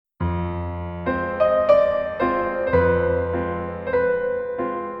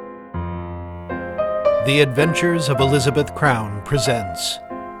The Adventures of Elizabeth Crown presents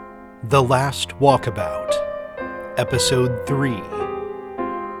The Last Walkabout, Episode 3.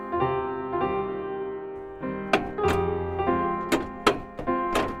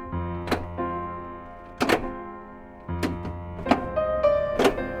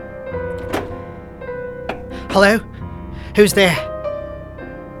 Hello? Who's there?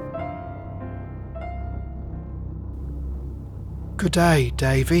 Good day,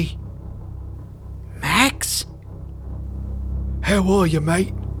 Davey. Max? How are you,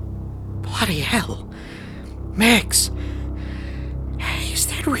 mate? Bloody hell. Max, is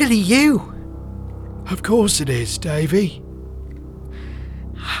that really you? Of course it is, Davey.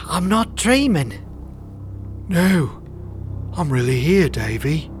 I'm not dreaming. No, I'm really here,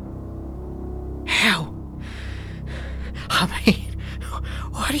 Davey. How? I mean,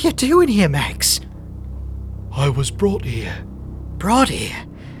 what are you doing here, Max? I was brought here. Brought here?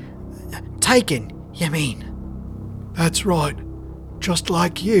 Taken, you mean? That's right. Just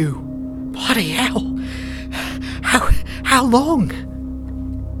like you. Bloody hell. How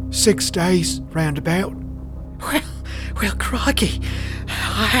long? 6 days, roundabout. Well, crikey.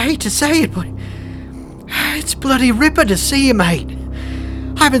 I hate to say it, but it's bloody ripper to see you, mate.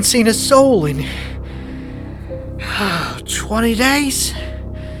 I haven't seen a soul in 20 days,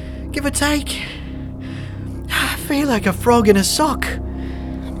 give or take. I feel like a frog in a sock.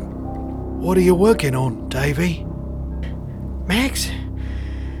 What are you working on, Davey? Max,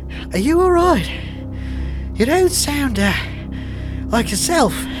 are you alright? You don't sound like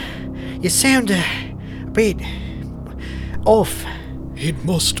yourself. You sound a bit off. It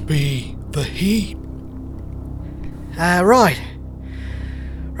must be the heat. Right,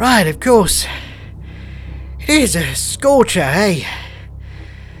 of course. It is a scorcher, eh?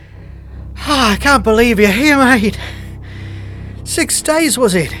 I can't believe you're here, mate. 6 days,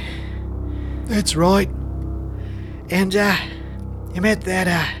 was it? That's right. And, you met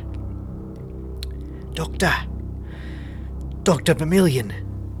that, Dr. Vermilion.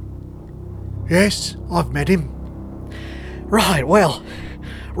 Yes, I've met him. Right, well,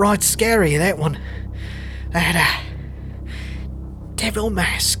 right scary, that one. That, devil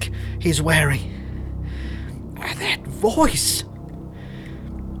mask he's wearing. That voice.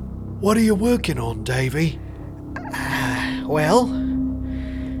 What are you working on, Davey? Well,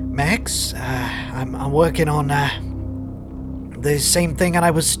 Max, I'm working on, the same thing that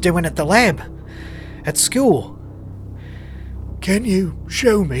I was doing at the lab, at school. Can you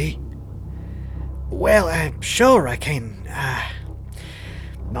show me? Well, sure I can.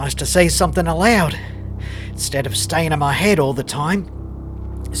 Nice to say something aloud, instead of staying in my head all the time.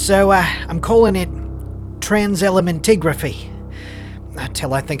 So, I'm calling it transelementography.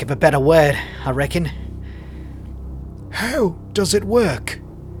 Until I think of a better word, I reckon. How does it work?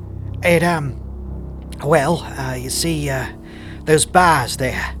 It, well, you see, those bars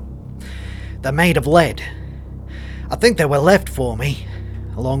there. They're made of lead. I think they were left for me,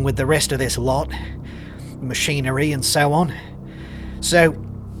 along with the rest of this lot, machinery and so on. So,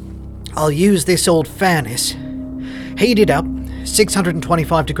 I'll use this old furnace, heat it up,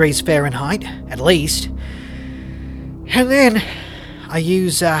 625 degrees Fahrenheit, at least, and then I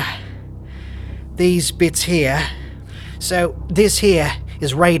use, these bits here. So, this here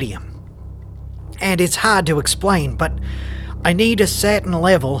is radium. And it's hard to explain, but I need a certain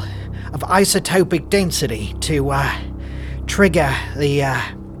level of isotopic density to, trigger the,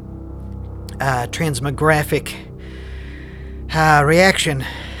 transmographic, reaction.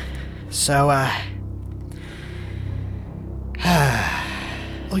 So, Are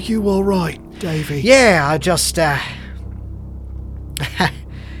you alright, Davey? yeah, I just, I've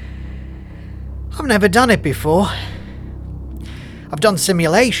never done it before. I've done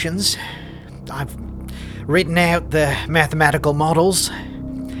simulations. I've written out the mathematical models.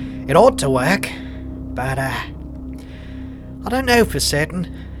 It ought to work, but, I don't know for certain.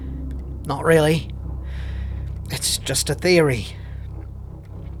 Not really. It's just a theory.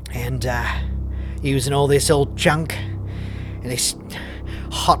 And, using all this old junk in this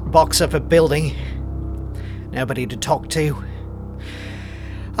hot box of a building, nobody to talk to.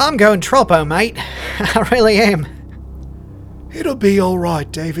 I'm going troppo, mate. I really am. It'll be alright,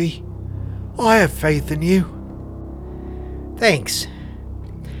 Davey. I have faith in you. Thanks,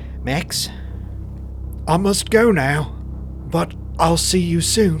 Max. I must go now, but I'll see you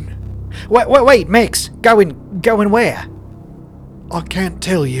soon. Wait, Max. Going where? I can't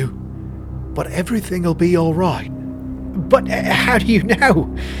tell you, but everything'll be alright. But how do you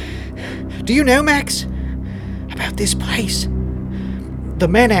know? Do you know, Max, about this place? The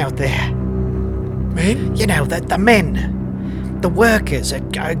men out there. Men? You know, the men. The workers,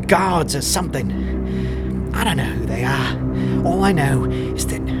 guards or something. I don't know who they are. All I know is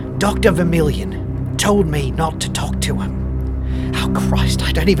that Dr. Vermilion told me not to talk to him. Oh, Christ,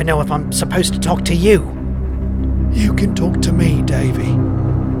 I don't even know if I'm supposed to talk to you. You can talk to me, Davey,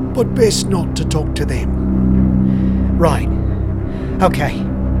 but best not to talk to them. Right. Okay.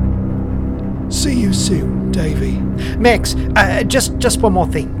 See you soon, Davey. Max, just one more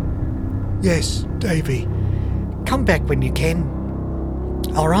thing. Yes, Davey. Come back when you can.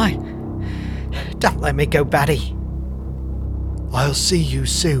 All right. Don't let me go batty. I'll see you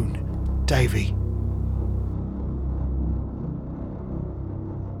soon, Davey.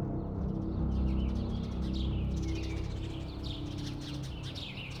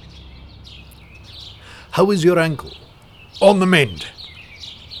 How is your ankle? On the mend.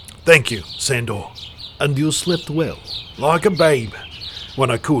 Thank you, Sándor. And you slept well? Like a babe, when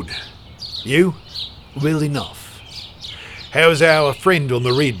I could. You? Well enough. How's our friend on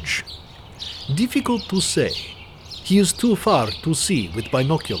the ridge? Difficult to say. He is too far to see with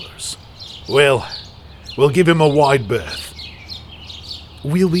binoculars. Well, we'll give him a wide berth.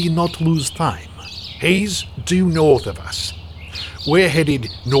 Will we not lose time? He's due north of us. We're headed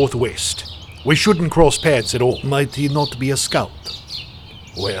northwest. We shouldn't cross paths at all. Might he not be a scout?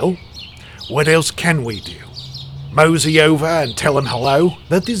 Well, what else can we do? Mosey over and tell him hello?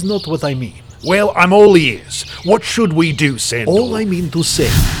 That is not what I mean. Well, I'm all ears. What should we do, Sándor? All I mean to say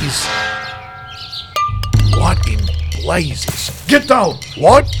is... What in blazes? Get down!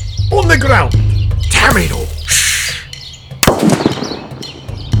 What? On the ground! Damn it all! Shh!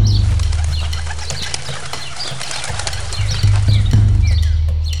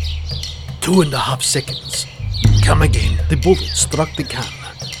 2.5 seconds. Come again. The bullet struck the can.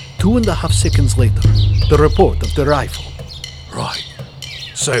 2.5 seconds later, the report of the rifle. Right.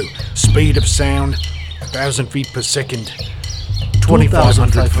 So, speed of sound, 1,000 feet per second,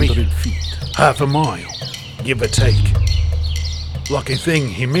 2,500 feet. Half a mile, give or take. Lucky thing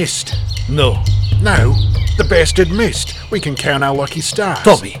he missed. No. No, the bastard missed. We can count our lucky stars.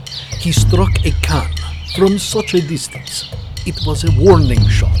 Tommy, he struck a can from such a distance. It was a warning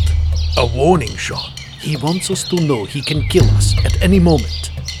shot. A warning shot? He wants us to know he can kill us at any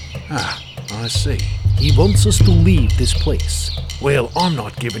moment. Ah, I see. He wants us to leave this place. Well, I'm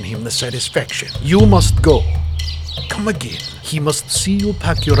not giving him the satisfaction. You must go. Come again. He must see you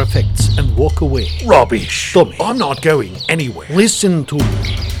pack your effects and walk away. Rubbish. Tommy. I'm not going anywhere. Listen to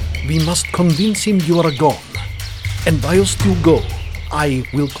me. We must convince him you are gone. And whilst you go, I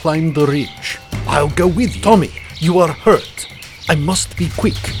will climb the ridge. I'll go with you. Tommy, you are hurt. I must be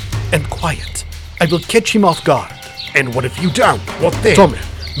quick and quiet. I will catch him off guard. And what if you don't? What then? Tommy,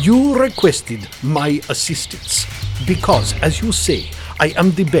 you requested my assistance because, as you say, I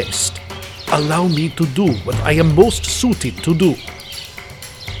am the best. Allow me to do what I am most suited to do.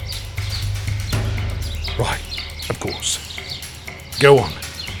 Right, of course. Go on.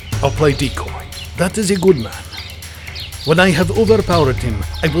 I'll play decoy. That is a good man. When I have overpowered him,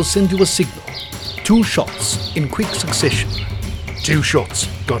 I will send you a signal. 2 shots in quick succession. 2 shots.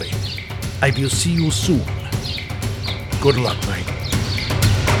 Got it. I will see you soon. Good luck, mate.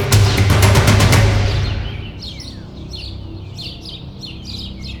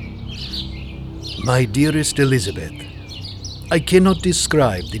 My dearest Elizabeth, I cannot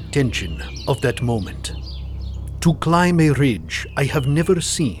describe the tension of that moment. To climb a ridge I have never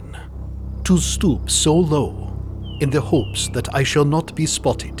seen, to stoop so low in the hopes that I shall not be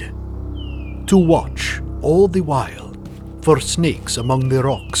spotted, to watch all the while for snakes among the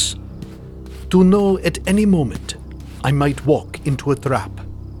rocks, to know at any moment I might walk into a trap,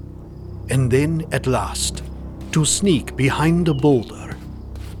 and then at last to sneak behind a boulder,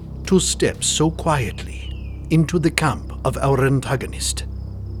 to step so quietly into the camp of our antagonist,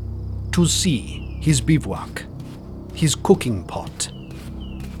 to see his bivouac, his cooking pot,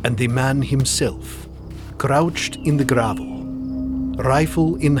 and the man himself crouched in the gravel,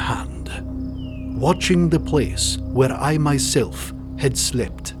 rifle in hand, watching the place where I myself had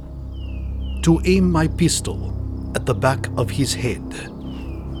slept, to aim my pistol at the back of his head.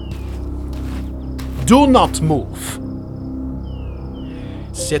 Do not move!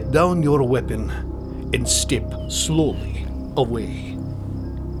 Set down your weapon and step slowly away.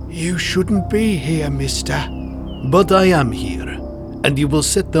 You shouldn't be here, mister. But I am here, and you will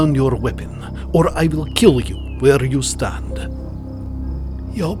set down your weapon, or I will kill you where you stand.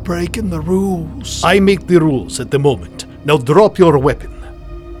 You're breaking the rules. I make the rules at the moment. Now drop your weapon.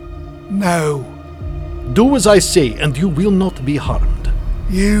 No. Do as I say, and you will not be harmed.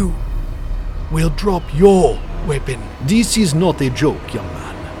 You will drop your weapon. This is not a joke, young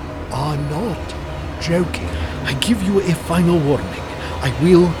man. I'm not joking. I give you a final warning. I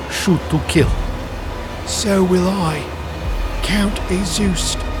will shoot to kill. So will I, Count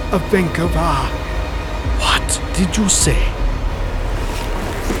Jesus of Vancouver. What did you say?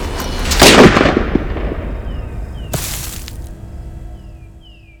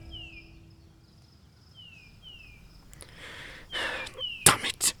 Damn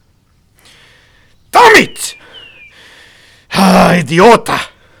it! Damn it! Ah, idiota!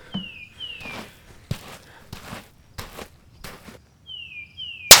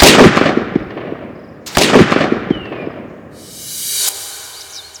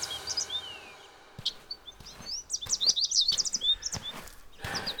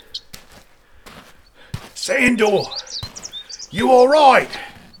 Sándor, you all right?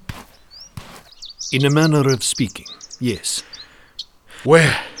 In a manner of speaking, yes.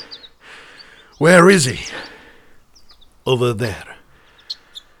 Where is he? Over there.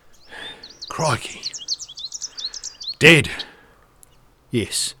 Crikey. Dead?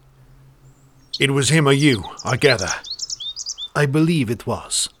 Yes. It was him or you, I gather. I believe it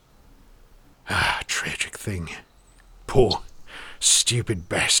was. Ah, tragic thing. Poor, stupid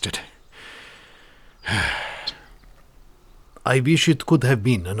bastard. I wish it could have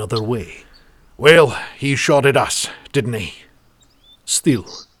been another way. Well, he shot at us, didn't he? Still,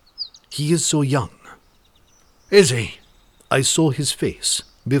 he is so young. Is he? I saw his face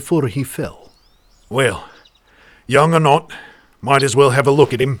before he fell. Well, young or not, might as well have a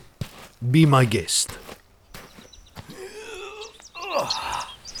look at him. Be my guest.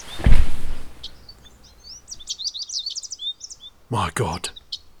 My God.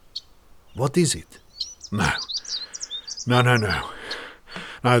 What is it? No.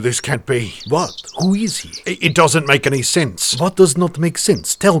 No, this can't be. What? Who is he? It doesn't make any sense. What does not make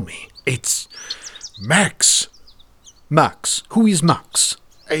sense? Tell me. It's Max. Max. Who is Max?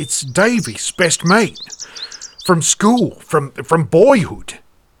 It's Davey's best mate. From school, from boyhood.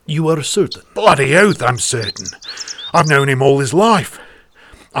 You are certain? Bloody oath, I'm certain. I've known him all his life.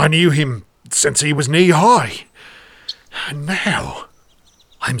 I knew him since he was knee-high. And now...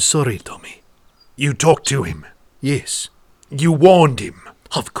 I'm sorry, Tommy. You talked to him. Yes. You warned him.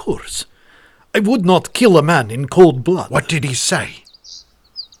 Of course. I would not kill a man in cold blood. What did he say?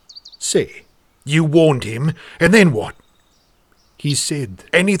 Say. You warned him, and then what? He said...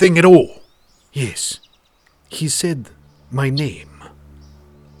 Anything at all? Yes. He said my name.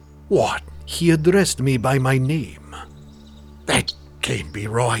 What? He addressed me by my name. That can't be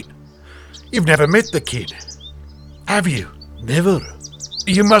right. You've never met the kid, have you? Never.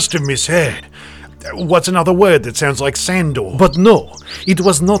 You must have misheard. What's another word that sounds like Sándor? But no, it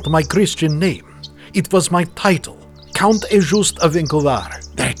was not my Christian name. It was my title, Count Just of Vancouver.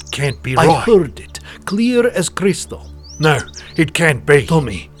 That can't be I right. heard it, clear as crystal. No, it can't be.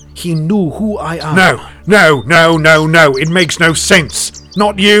 Tommy, he knew who I am. No. It makes no sense.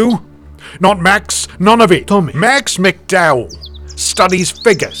 Not you. Not Max. None of it. Tommy. Max McDowell studies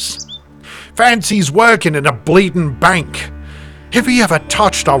figures. Fancies working in a bleeding bank. If he ever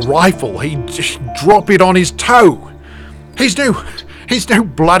touched a rifle, he'd just drop it on his toe. He's no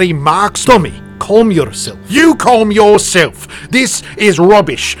bloody marksman. Tommy, calm yourself. You calm yourself. This is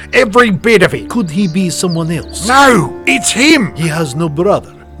rubbish. Every bit of it. Could he be someone else? No, it's him. He has no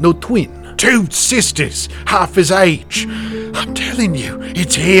brother, no twin. 2 sisters, half his age. I'm telling you,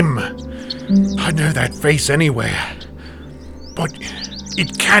 it's him. I know that face anywhere. But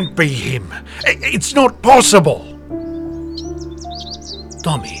it can't be him. It's not possible.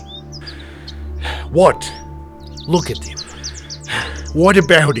 Tommy, What? look at him. What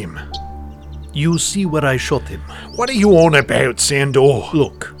about him? You see where I shot him. What are you on about, Sándor?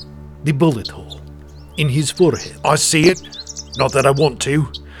 Look, the bullet hole in his forehead. I see it. Not that I want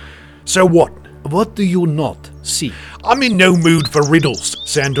to. So what? What do you not see? I'm in no mood for riddles,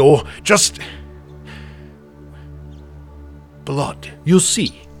 Sándor. Just... blood. You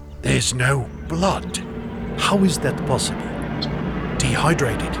see. There's no blood. How is that possible?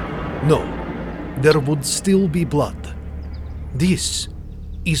 Dehydrated. No, there would still be blood. This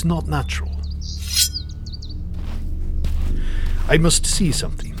is not natural. I must see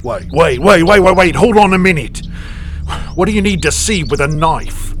something. Wait. Hold on a minute. What do you need to see with a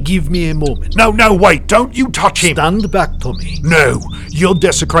knife? Give me a moment. No, wait. Don't you touch him. Stand back, Tommy. No, you'll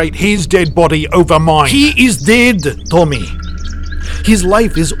desecrate his dead body over mine. He is dead, Tommy. His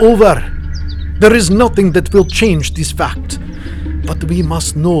life is over. There is nothing that will change this fact. But we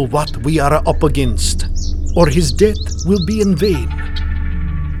must know what we are up against, or his death will be in vain.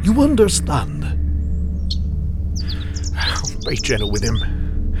 You understand? Be gentle with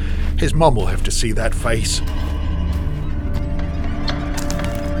him. His mum will have to see that face.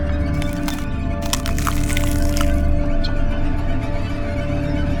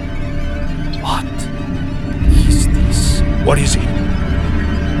 What?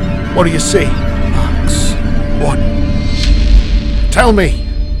 What do you see? Max, What? Tell me!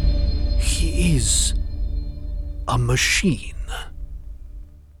 he is a machine.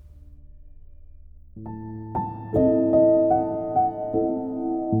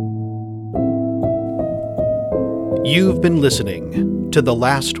 You've been listening to The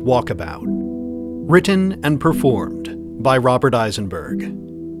Last Walkabout, written and performed by Robert Eisenberg.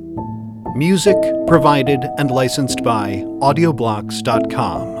 Music provided and licensed by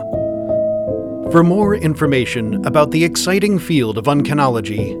audioblocks.com. For more information about the exciting field of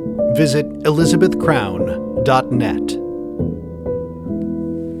uncanology, visit elizabethcrown.net.